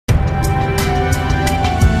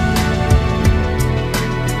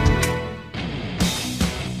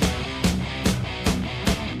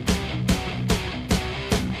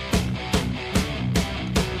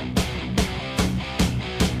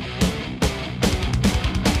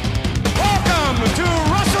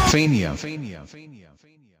Hello?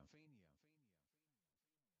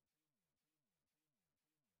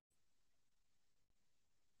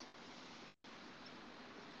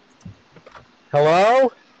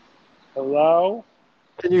 Hello?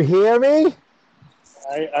 Can you hear me?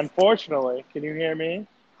 Unfortunately, can you hear me?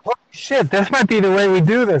 Holy shit, this might be the way we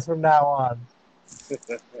do this from now on.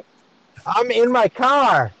 I'm in my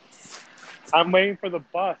car. I'm waiting for the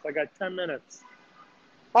bus. I got 10 minutes.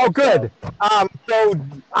 Oh, good. So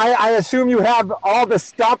I assume you have all the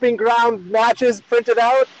stomping ground matches printed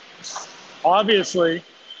out? Obviously.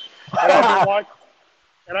 And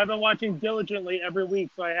I've been watching diligently every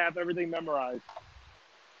week, so I have everything memorized.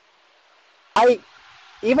 I've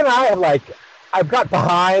got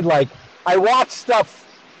behind, I watch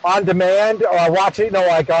stuff on demand, or I watch it,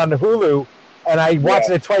 on Hulu, and I watch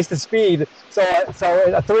it at twice the speed. So a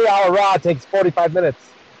 3-hour Raw takes 45 minutes.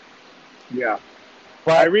 Yeah.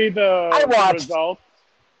 But I read the results.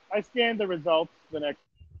 I scan the results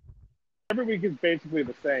every week is basically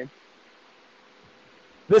the same.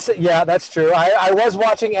 That's true. I was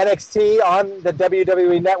watching NXT on the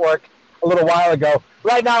WWE Network a little while ago.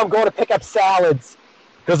 Right now I'm going to pick up salads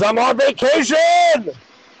because I'm on vacation.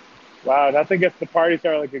 Wow, nothing gets the party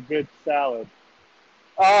started like a good salad.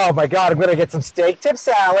 Oh my God, I'm going to get some steak tip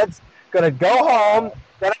salads, going to go home,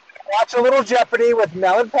 then I'm going to watch a little Jeopardy with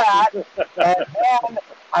Mel and Pat, and then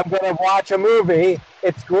I'm going to watch a movie.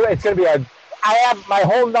 It's going to be I have my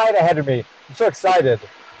whole night ahead of me. I'm so excited.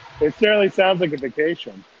 It certainly sounds like a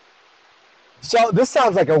vacation. So this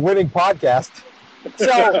sounds like a winning podcast. So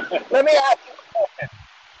let me ask you a question.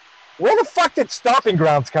 Where the fuck did Stomping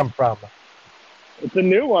Grounds come from? It's a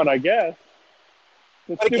new one, I guess.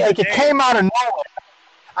 It came out of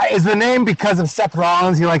nowhere. Is the name because of Seth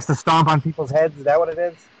Rollins? He likes to stomp on people's heads. Is that what it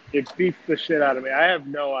is? It beats the shit out of me. I have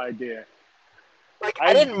no idea.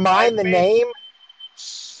 I didn't mind the name.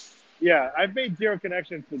 Yeah, I've made zero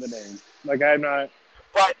connections to the name. I'm not.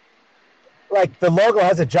 But the logo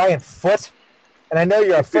has a giant foot, and I know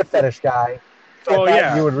you're a foot fetish guy. So I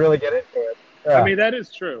thought you would really get into it. Yeah. I mean, that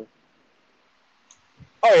is true.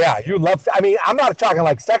 Oh yeah, you love. I mean, I'm not talking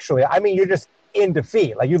sexually. I mean, you're just into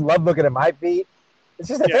feet. You love looking at my feet. It's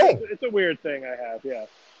just a thing. It's a weird thing I have. Yeah.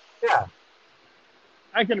 Yeah.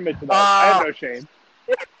 I can admit to that. I have no shame.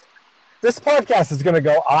 This podcast is going to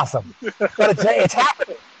go awesome, but it's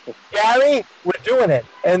happening. Gary, we're doing it.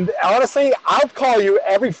 And honestly, I'll call you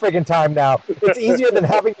every friggin' time now. It's easier than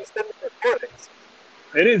having to send the recordings.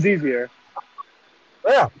 It is easier.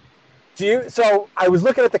 Yeah. So I was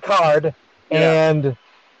looking at the card, and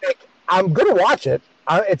I'm going to watch it.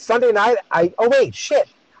 It's Sunday night. Oh, wait, shit.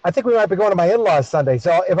 I think we might be going to my in-laws Sunday.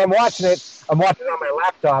 So if I'm watching it, I'm watching it on my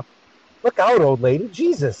laptop. Look out, old lady.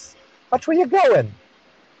 Jesus. Watch where you're going.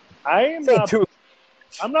 I'm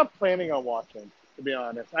not planning on watching, to be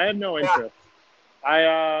honest. I have no interest.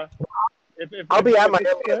 I'll be at my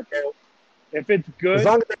if it's good. As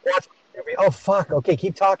long as I watch the movie. Oh, fuck. Okay,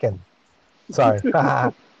 keep talking. Sorry.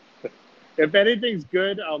 If anything's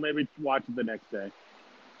good, I'll maybe watch it the next day.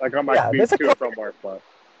 On my commute to from work.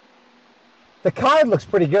 The card looks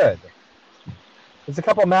pretty good. There's a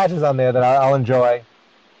couple matches on there that I'll enjoy.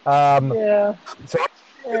 So I'm going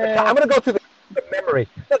to go through the memory.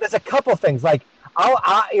 No, there's a couple things the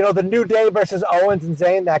New Day versus Owens and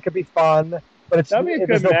Zayn. That could be fun, but that'd be a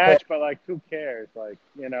good match. But who cares? That's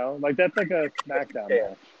like a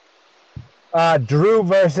SmackDown match. Drew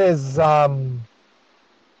versus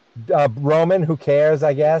Roman. Who cares?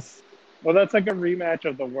 I guess. Well, that's like a rematch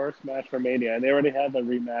of the worst match for Mania, and they already had the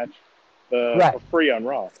rematch for free on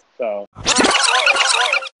Raw. So.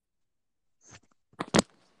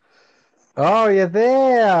 Oh, you're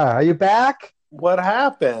there. Are you back? What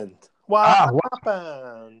happened? What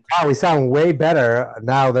happened? Wow, we sound way better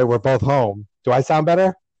now that we're both home. Do I sound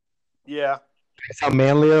better? Yeah. Do I sound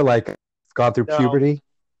manlier, gone through puberty?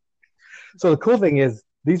 So the cool thing is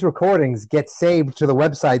these recordings get saved to the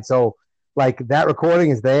website, so that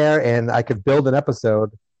recording is there, and I could build an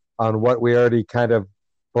episode on what we already kind of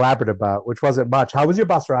blabbered about, which wasn't much. How was your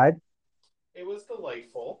bus ride? It was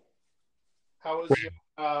delightful. How was your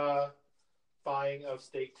buying of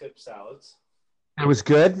steak tip salads? It was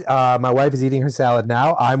good. My wife is eating her salad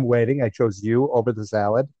now. I'm waiting. I chose you over the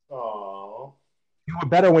salad. Aww. You were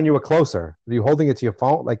better when you were closer. Were you holding it to your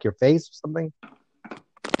phone, your face or something?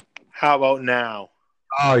 How about now?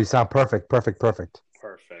 Oh, you sound perfect. Perfect.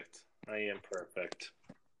 I am perfect.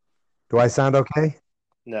 Do I sound okay?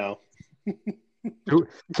 No.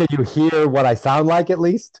 Can you hear what I sound like at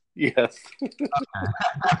least? Yes.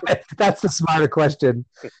 That's the smarter question.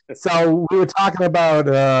 So we were talking about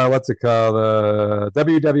what's it called?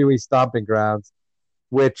 WWE Stomping Grounds,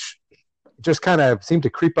 which just kind of seemed to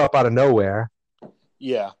creep up out of nowhere.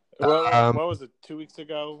 Yeah. What was it? 2 weeks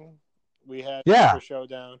ago, we had Super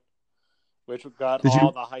Showdown, which got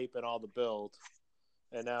all the hype and all the build,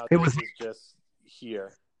 and now this is just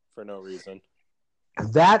here for no reason.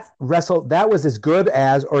 That was as good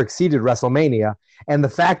as or exceeded WrestleMania, and the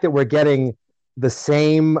fact that we're getting the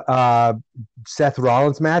same Seth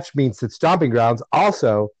Rollins match means that Stomping Grounds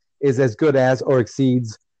also is as good as or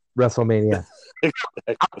exceeds WrestleMania.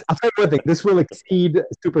 I'll tell you one thing: this will exceed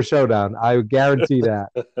Super Showdown. I guarantee that.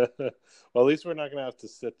 Well, at least we're not going to have to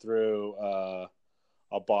sit through a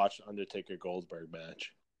botched Undertaker Goldberg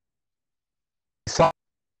match.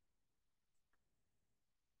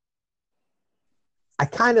 I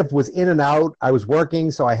kind of was in and out. I was working,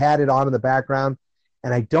 so I had it on in the background,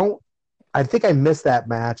 and I think I missed that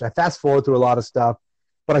match. I fast forward through a lot of stuff,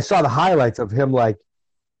 but I saw the highlights of him like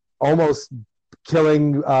almost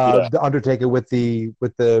killing the Undertaker with the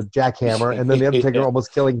jackhammer, and then the Undertaker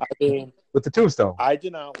almost killing with the tombstone. I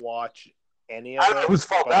did not watch any of it. I don't know whose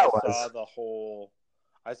fault that was.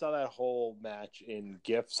 I saw that whole match in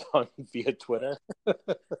GIFs via Twitter.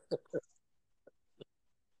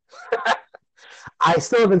 I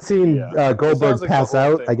still haven't seen Goldberg pass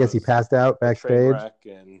out. I guess he passed out backstage.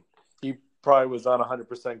 And he probably was on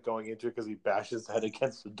 100% going into it because he bashed his head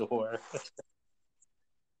against the door.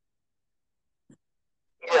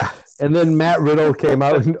 Yeah, and then Matt Riddle came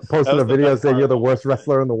out and posted a video saying you're the worst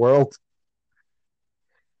wrestler in the world.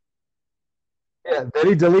 Yeah, then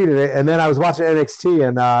he deleted it, and then I was watching NXT,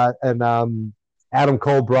 and Adam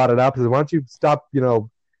Cole brought it up. He said, "Why don't you stop,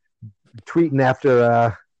 tweeting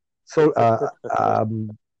after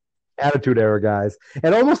Attitude Era guys?"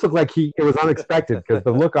 It almost looked like it was unexpected because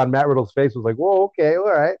the look on Matt Riddle's face was like, "Whoa, okay,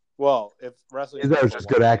 all right." Well, if wrestling, that was just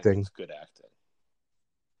good acting. It's good acting.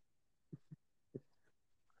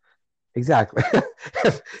 Exactly.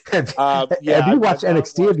 Have you watched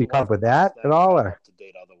NXT? Have you caught up with that at all? Or? Up to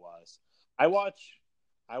date otherwise. I watch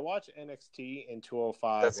NXT in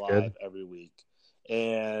 205 That's live good. every week,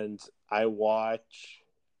 and I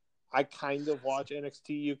kind of watch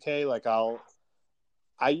NXT UK. Like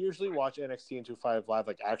I usually watch NXT in 205 live,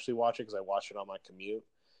 like actually watch it because I watch it on my commute.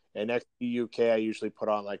 And NXT UK, I usually put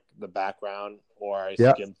on like the background or I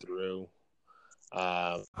skim through.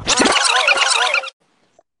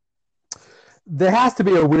 There has to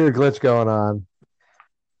be a weird glitch going on.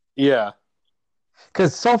 Yeah.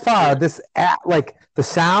 Because so far, this app, like the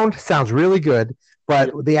sound sounds really good,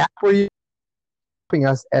 but the app where you're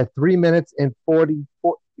us at 3 minutes and 40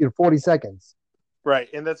 seconds. Right.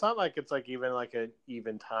 And it's not like it's like even like an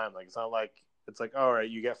even time. Like it's not like it's like, all right,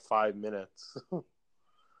 you get 5 minutes.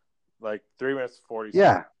 Like 3 minutes 40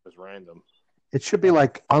 seconds is random. It should be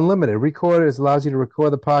like unlimited. Record it allows you to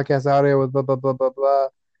record the podcast audio with blah blah blah blah blah.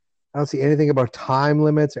 I don't see anything about time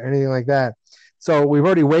limits or anything like that. So we've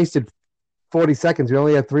already wasted 40 seconds. We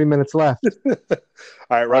only have 3 minutes left. All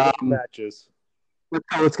right, run the matches.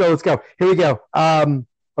 Let's go. Here we go.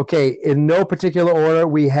 Okay, in no particular order,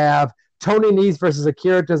 we have Tony Nese versus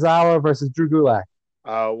Akira Tozawa versus Drew Gulak.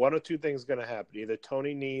 One of two things going to happen. Either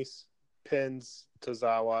Tony Nese pins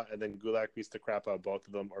Tozawa and then Gulak beats the crap out of both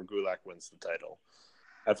of them, or Gulak wins the title.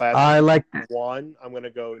 If I like one, I'm going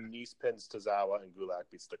to go Nese pins Tozawa and Gulak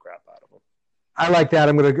beats the crap out of him. I like that.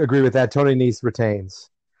 I'm going to agree with that. Tony Nese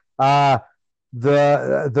retains.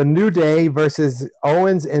 The New Day versus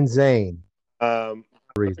Owens and Zayn. I'm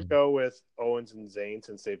going to go with Owens and Zayn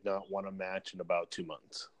since they've not won a match in about 2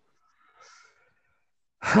 months.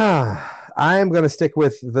 I am going to stick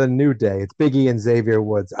with the New Day. It's Big E and Xavier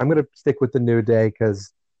Woods. I'm going to stick with the New Day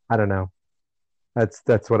because I don't know.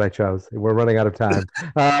 That's what I chose. We're running out of time.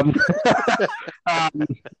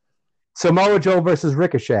 Samoa Joe versus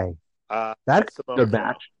Ricochet. That's a good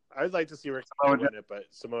match. I'd like to see Ricochet win it, but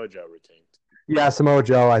Samoa Joe retained. Yeah, Samoa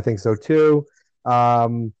Joe. I think so too.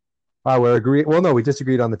 We're agreed. Well, no, we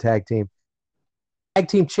disagreed on the tag team. Tag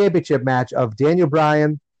team championship match of Daniel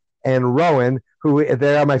Bryan and Rowan, who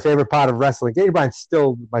they are my favorite part of wrestling. Daniel Bryan's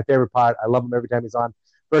still my favorite part. I love him every time he's on.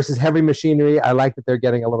 Versus Heavy Machinery. I like that they're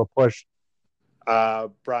getting a little push.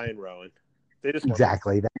 Brian Rowan. They just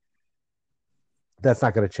exactly. That's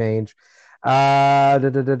not going to change.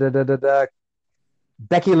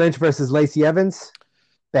 Becky Lynch versus Lacey Evans.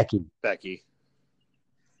 Becky.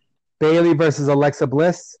 Bayley versus Alexa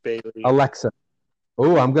Bliss. Bayley. Alexa.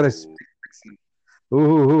 Oh, I'm going to.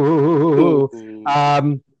 Ooh.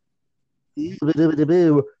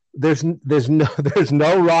 There's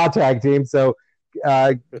no Raw tag team, so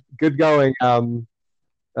good going.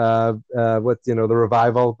 With the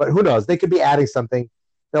Revival, but who knows? They could be adding something.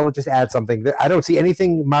 They'll just add something. I don't see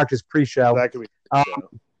anything marked as pre-show. That could be.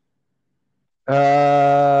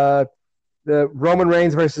 the Roman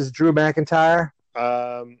Reigns versus Drew McIntyre.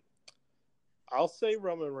 I'll say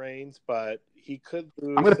Roman Reigns, but he could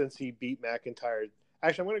lose since he beat McIntyre.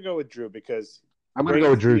 Actually, I'm going to go with Drew because I'm going to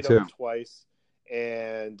go with Drew too. Twice,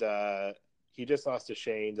 and he just lost to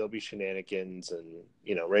Shane. There'll be shenanigans, and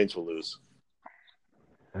Reigns will lose.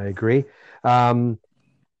 I agree.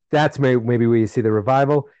 That's maybe where you see the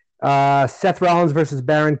revival. Seth Rollins versus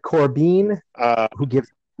Baron Corbin. Who gives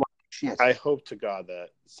a shit? I hope to God that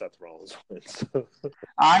Seth Rollins wins.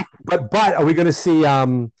 But are we going to see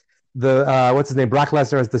what's his name, Brock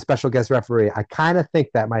Lesnar as the special guest referee? I kind of think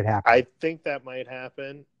that might happen. I think that might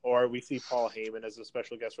happen, or we see Paul Heyman as a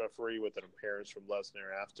special guest referee with an appearance from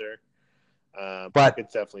Lesnar after. But I could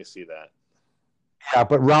definitely see that. Yeah,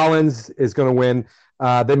 but Rollins is going to win.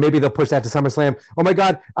 Then maybe they'll push that to SummerSlam. Oh my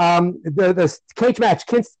God, the cage match,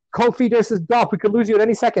 Kofi versus Dolph. We could lose you at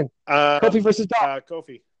any second. Kofi versus Dolph.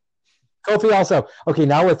 Kofi also. Okay,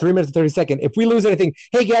 now we're 3 minutes and 30 seconds. If we lose anything,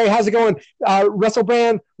 hey Gary, how's it going? Wrestle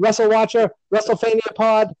Brand, Wrestle Watcher, WrestleFania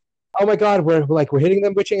Pod. Oh my God, we're hitting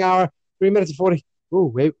the witching hour. 3 minutes and 40.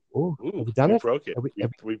 Ooh, wait. Ooh, have we done it? Broke it.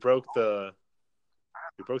 We broke the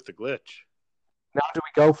glitch. Now do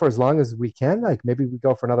we go for as long as we can? Like maybe we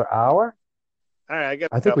go for another hour? All right,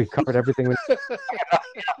 I think we covered everything. I still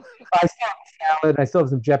have salad. I still have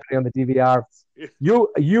some Jeopardy on the DVR. You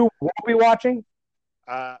won't be watching?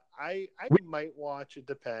 I might watch. It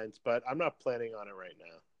depends, but I'm not planning on it right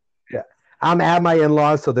now. Yeah, I'm at my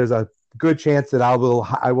in-laws, so there's a good chance that I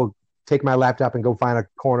will take my laptop and go find a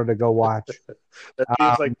corner to go watch.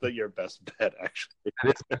 That seems like your best bet, actually.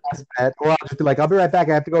 It's my best bet. Or I'll just be like, I'll be right back.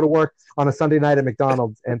 I have to go to work on a Sunday night at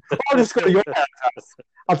McDonald's, and I'll just go to your parents' house.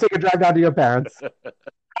 I'll take a drive down to your parents.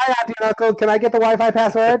 Hi, Auntie and Uncle. Can I get the Wi-Fi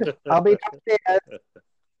password? I'll be downstairs.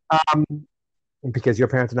 Because your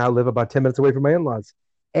parents now live about 10 minutes away from my in-laws.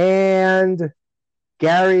 And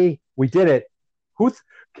Gary, we did it.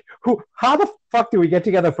 How the fuck do we get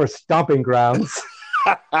together for Stomping Grounds?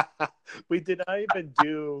 We did not even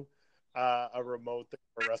do a remote thing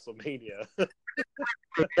for WrestleMania.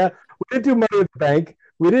 Yeah, we didn't do Money in the Bank.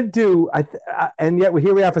 We didn't do, and yet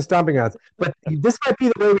here we are for Stomping Grounds. But this might be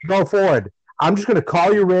the way we go forward. I'm just going to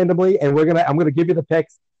call you randomly, and I'm going to give you the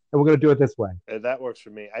picks, and we're going to do it this way. That works for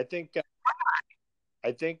me. I think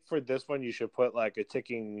for this one you should put like a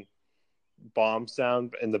ticking bomb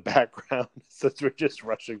sound in the background since we're just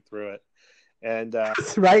rushing through it. And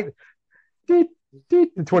that's right.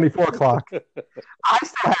 24 o'clock. I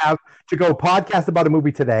still have to go podcast about a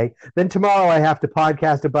movie today. Then tomorrow I have to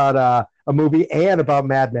podcast about a movie and about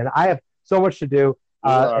Mad Men. I have so much to do.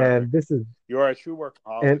 And this is you are a true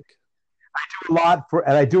workaholic.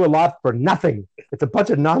 I do a lot for nothing. It's a bunch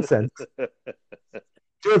of nonsense.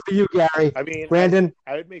 Do it for you, Gary. I mean, Brandon.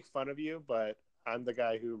 I would make fun of you, but I'm the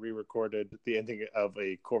guy who re-recorded the ending of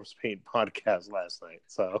a Corpse Paint podcast last night.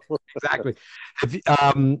 So exactly. Have you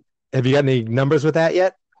got any numbers with that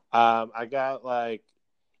yet? I got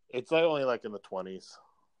it's only in the 20s.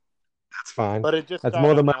 That's fine. But it just that's got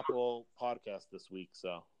more than an Apple podcast this week.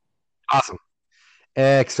 So awesome,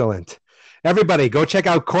 excellent. Everybody, go check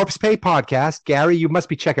out Corpse Paint podcast. Gary, you must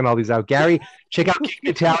be checking all these out. Gary, check out King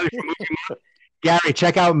Mentality for Movie Month. Gary,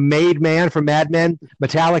 check out Made Man from Mad Men,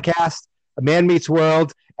 Metallicast, Man Meets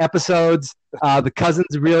World, episodes, the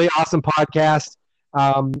Cousins Really Awesome podcast.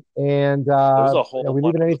 And are we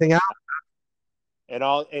leaving anything out?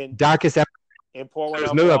 And Darkest episode. And pour one There's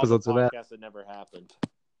out no for episodes all of the that. podcasts that never happened.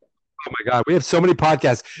 Oh my God, we have so many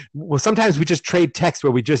podcasts. Well, sometimes we just trade text where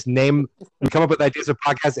we just we come up with ideas of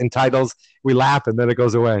podcasts and titles, we laugh, and then it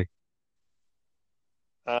goes away.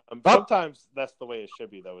 Sometimes that's the way it should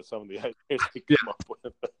be, though, with some of the ideas we come up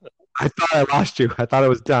with. I thought I lost you. I thought I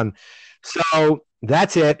was done. So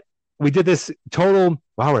that's it. We did this total.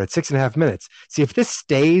 Wow, we're at 6.5 minutes. See, if this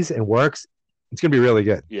stays and works, it's going to be really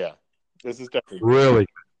good. Yeah, this is definitely really good.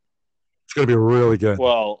 It's going to be really good.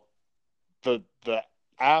 Well, the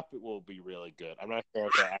app will be really good. I'm not sure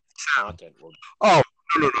if the app content will be. Oh,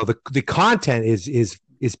 no. The content is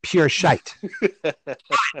pure shite.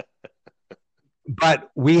 But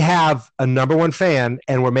we have a number one fan,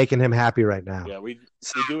 and we're making him happy right now. Yeah, we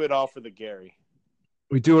do it all for the Gary.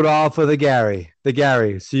 We do it all for the Gary.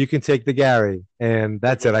 So you can take the Gary, and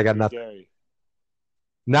that's it. I got nothing. Gary.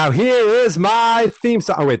 Now here is my theme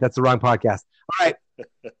song. Oh wait, that's the wrong podcast. All right,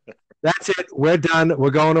 that's it. We're done.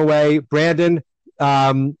 We're going away. Brandon,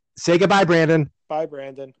 say goodbye, Brandon. Bye,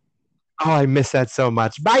 Brandon. Oh, I miss that so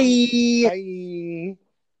much. Bye. Bye.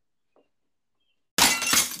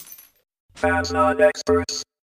 Fans not experts.